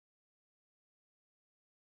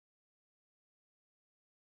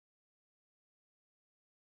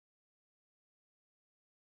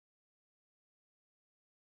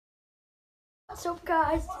What's up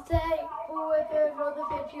guys, today we're with another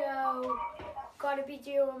video. Gonna be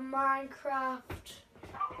doing Minecraft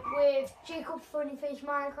with Jacob Funnyface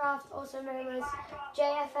Minecraft, also known as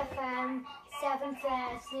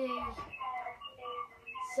JFFM730.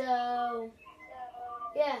 So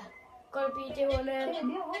yeah, gonna be doing a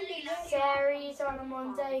series on a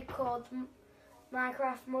Monday called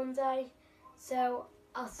Minecraft Monday. So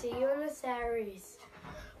I'll see you in the series.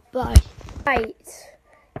 Bye. Right,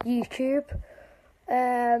 YouTube.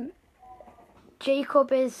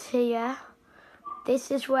 Jacob is here. This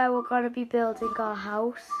is where we're going to be building our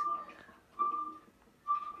house.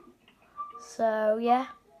 So, yeah.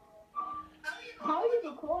 How are you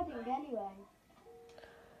recording anyway?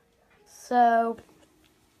 So,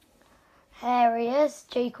 here he is,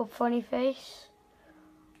 Jacob Funnyface.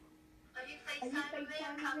 Are you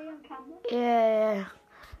FaceTiming me on camera? Yeah.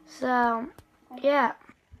 So, yeah.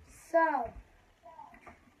 So,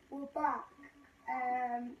 we're back.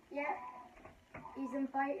 Yeah. He's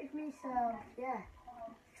invited me, so yeah.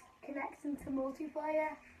 Connecting to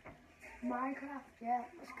multiplayer, Minecraft, yeah,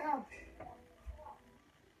 let's go.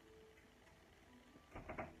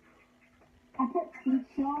 I put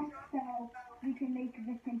features so we can make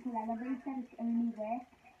the simple elevator which only work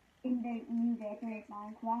in the new version of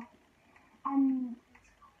Minecraft. And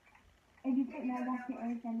if you don't know what it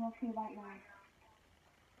is, then we'll see right now.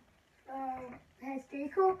 Here's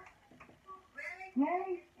Jacob.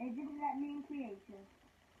 Really? It didn't let me in creative.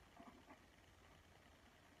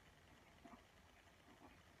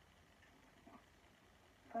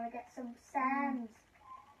 Gonna get some sands.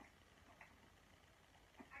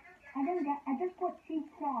 I just put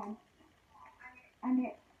sheets on and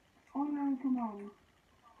it unknown command.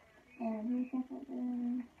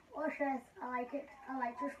 Watch this, I like it. I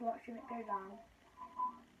like just watching it go down.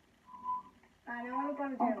 I know what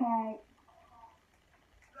I'm gonna do. Okay.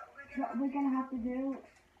 What we're gonna have to do,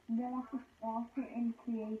 we'll have to start it in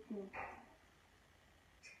creative.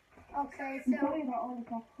 Okay, I'm so sorry about all the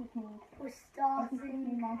extra things. we're starting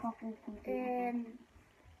in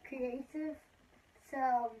creative.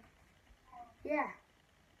 So, yeah.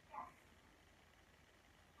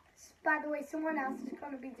 By the way, someone else is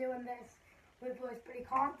going to be doing this with us, but he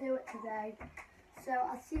can't do it today. So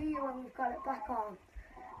I'll see you when we've got it back on.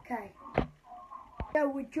 Okay. So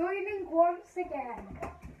we're joining once again.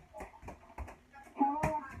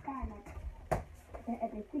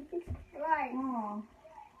 Right. Oh,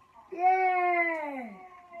 Yeah.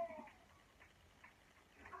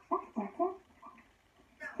 that's better.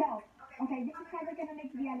 So, okay, this is how we're gonna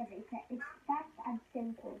make the elevator. It's fast and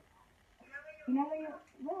simple. You know where are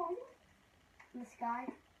you? In the sky.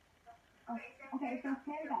 Oh, okay, so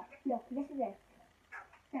here we go. Look, this is it.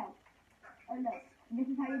 So, oh look, this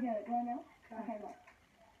is how you do it. Do I know? Okay, look.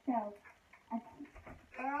 So,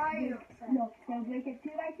 Where are you? look, so break a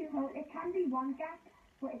 2x2 hole. It can be one gap,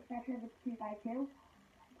 but it's better if it's 2x2.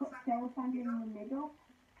 Put soul sand in the middle.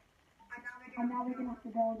 And now we're gonna have to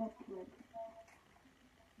build upwards.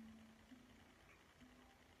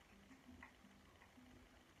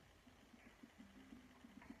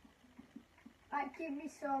 Right, give me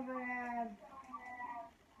some.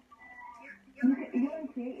 You're in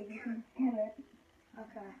creative, you can just get it.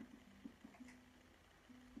 Okay.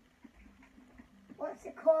 What's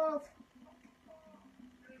it called?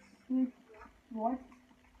 What?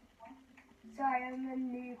 Sorry, I'm a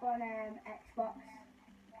noob on Xbox.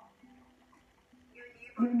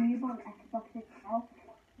 You're new on Xbox itself.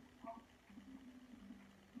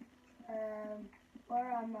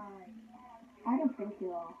 Where am I? I don't think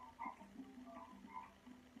you are.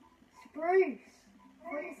 Spruce.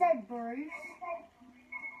 What did you say, Bruce?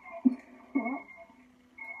 What?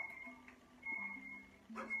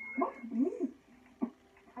 What's blue?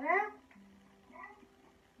 Hello?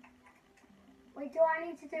 Wait, do I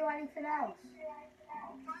need to do anything else?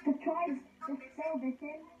 Just fill this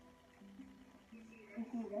in. You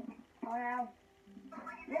see this? Oh no.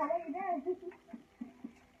 Yeah, what you doing?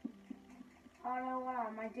 Oh no, what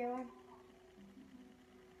am I doing?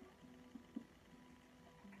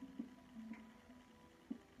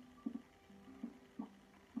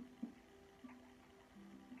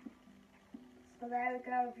 So there we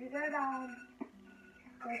go. If you go down,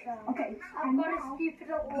 go down. Okay, I've got a stupid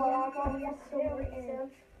alarm on for some reason.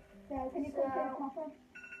 So can you put the top of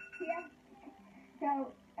here? So,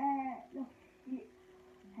 look,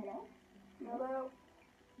 hello? Hello?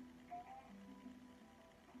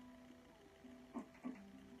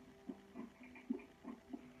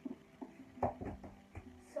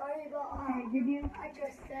 Sorry about that. Did you? I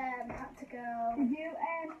just had to go. Did you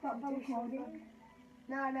stop the recording?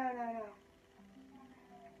 No.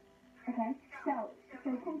 Okay, so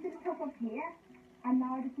so come to the top of here, and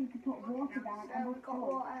now I just need to put water down. So we've got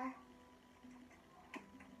water.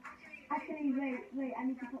 Actually, wait, I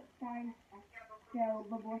need to put signs so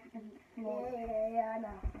the water doesn't flow. Yeah, I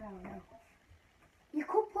know. You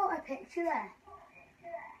could put a picture there.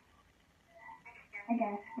 I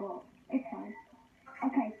guess, but it's fine.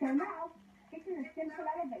 Okay, so now, this is a simple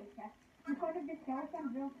elevator. Because of the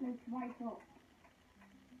skeleton real close right up.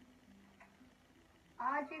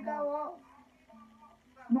 How'd you go up?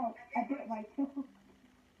 Well, a bit right up.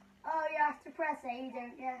 Oh, you have to press A,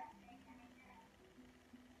 don't you?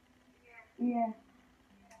 Yeah.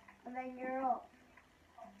 And then you're up.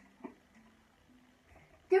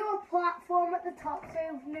 Do a platform at the top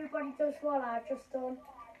so nobody does what I've just done.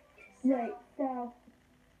 Wait, so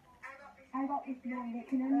I got this one. It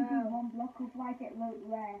can only be one block of like it looked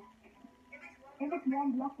there. If it's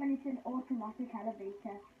one block, then it's an automatic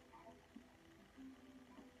elevator.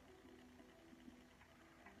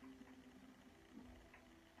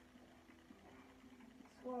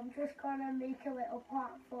 So I'm just gonna make a little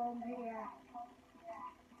platform here.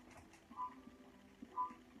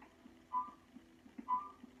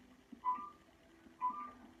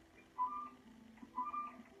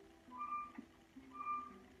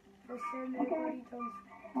 Just so nobody does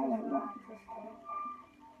what I've just done.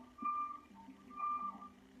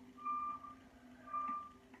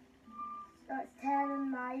 So it's 10 at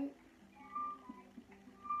night.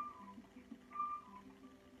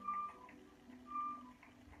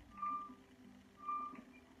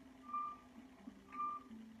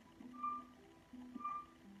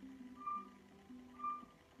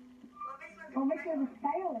 Well, this was a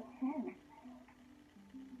fail at 10.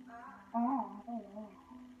 Oh, I don't know.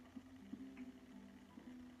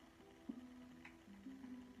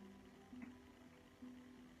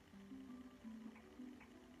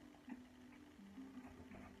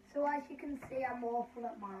 So as you can see, I'm awful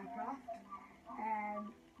at Minecraft.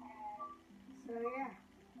 So yeah.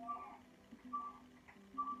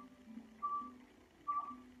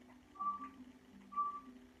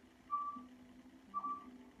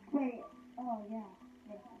 Wait, oh yeah.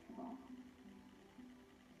 Yes, I forgot.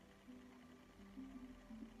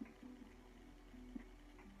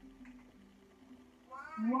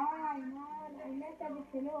 Why, man? I messed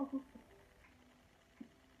everything up.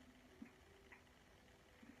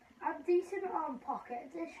 I'm decent on Pocket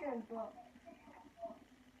Edition, but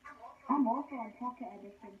I'm also on Pocket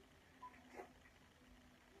Edition.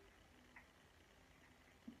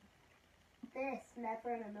 this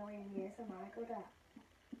never in a million years am I good at.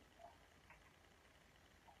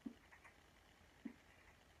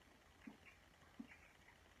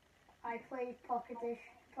 I played Pocket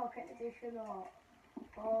Edition all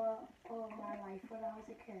my life when I was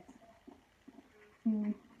a kid.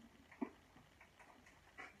 Hmm.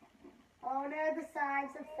 Oh no, the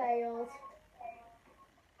signs have failed.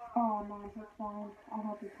 Oh no, it's fine. I'll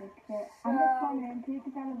help you fix it. So, I'm just trying to improve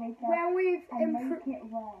this elevator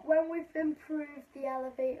when we've improved the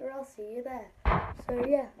elevator, I'll see you there. So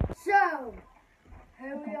yeah. So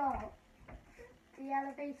here we are. The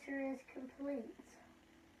elevator is complete.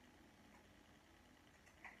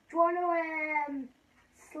 Do you want to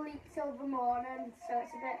sleep till the morning so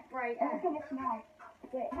it's a bit brighter? Look at this now.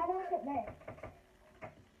 Wait, have a look at this.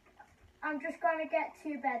 I'm just going to get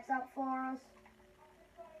 2 beds out for us.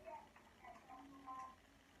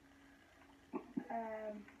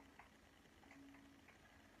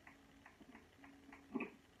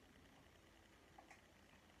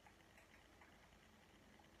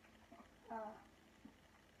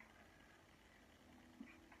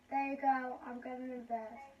 There you go. I'm getting in bed.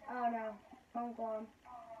 Oh no, I'm gone.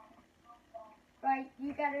 Right,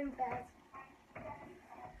 you get in bed.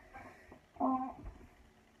 Alright.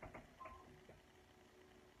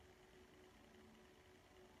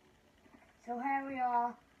 So here we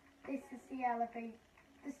are. This is the elevator.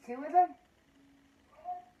 There's 2 of them.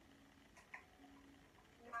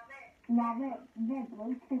 Now they're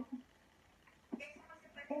Bluetooth.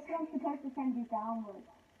 This one's supposed to send you downwards.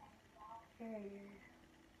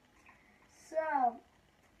 So,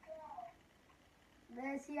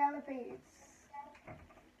 there's the elevator. It's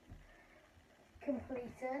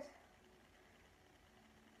completed.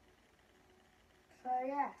 So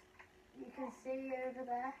yeah, you can see over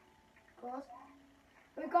there. Good.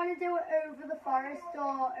 We're going to do it over the forest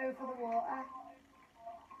or over the water.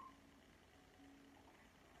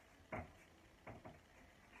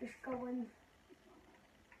 Just going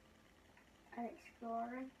and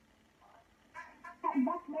exploring.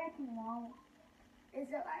 That's working now. Is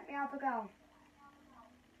it let me have a go?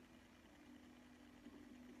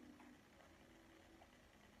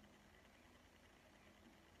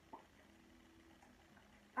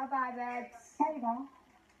 I'll buy beds. There we go.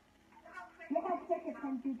 Look how quick it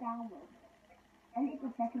sends you downwards. At least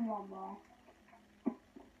the second one more.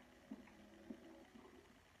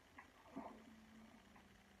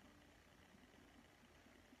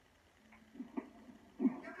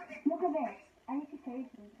 Look at this. I need to show you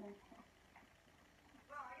something.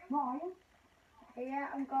 What are you? Yeah,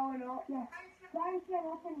 I'm going up. Yeah. Why don't you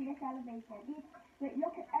open this elevator? Wait,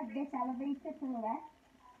 look at this elevator to the left.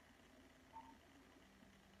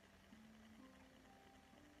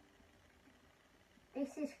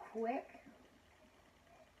 This is quick.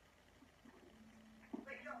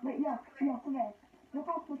 Wait, look at this. Look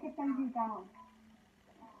how quick it sends you down.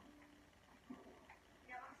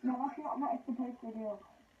 No, that's not what it's supposed to do.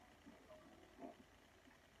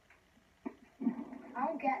 I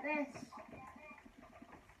don't get this.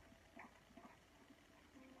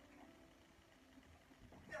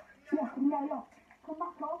 Look, no, look. Come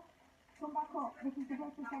back up. Come back up. This is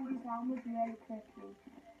supposed to send you downwards really quickly.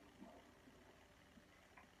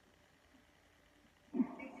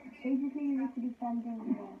 Basically, you need to be standing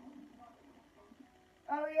here.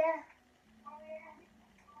 Oh yeah.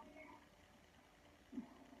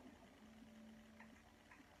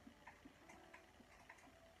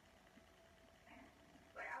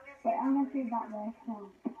 Wait, I'm going to do that way now.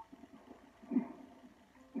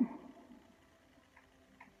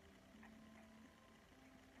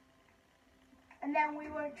 And then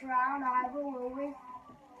we won't drown either, will we?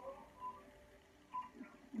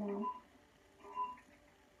 No.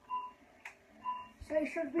 So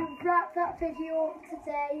should we wrap that video up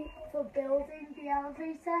today for building the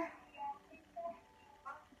elevator?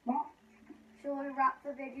 What? Shall we wrap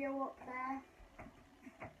the video up there?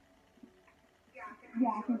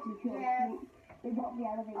 Yeah, I think we should. Yeah. We got the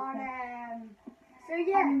elevator. So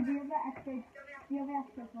yeah. And the other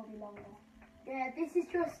episodes will be longer. Yeah, this is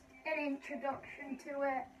just an introduction to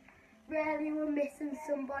it. Really, we're missing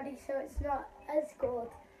somebody, so it's not as good.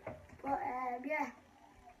 But yeah.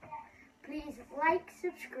 Please like,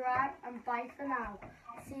 subscribe, and bye for now.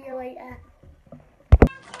 See you later.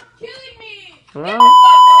 Killing me! Hello?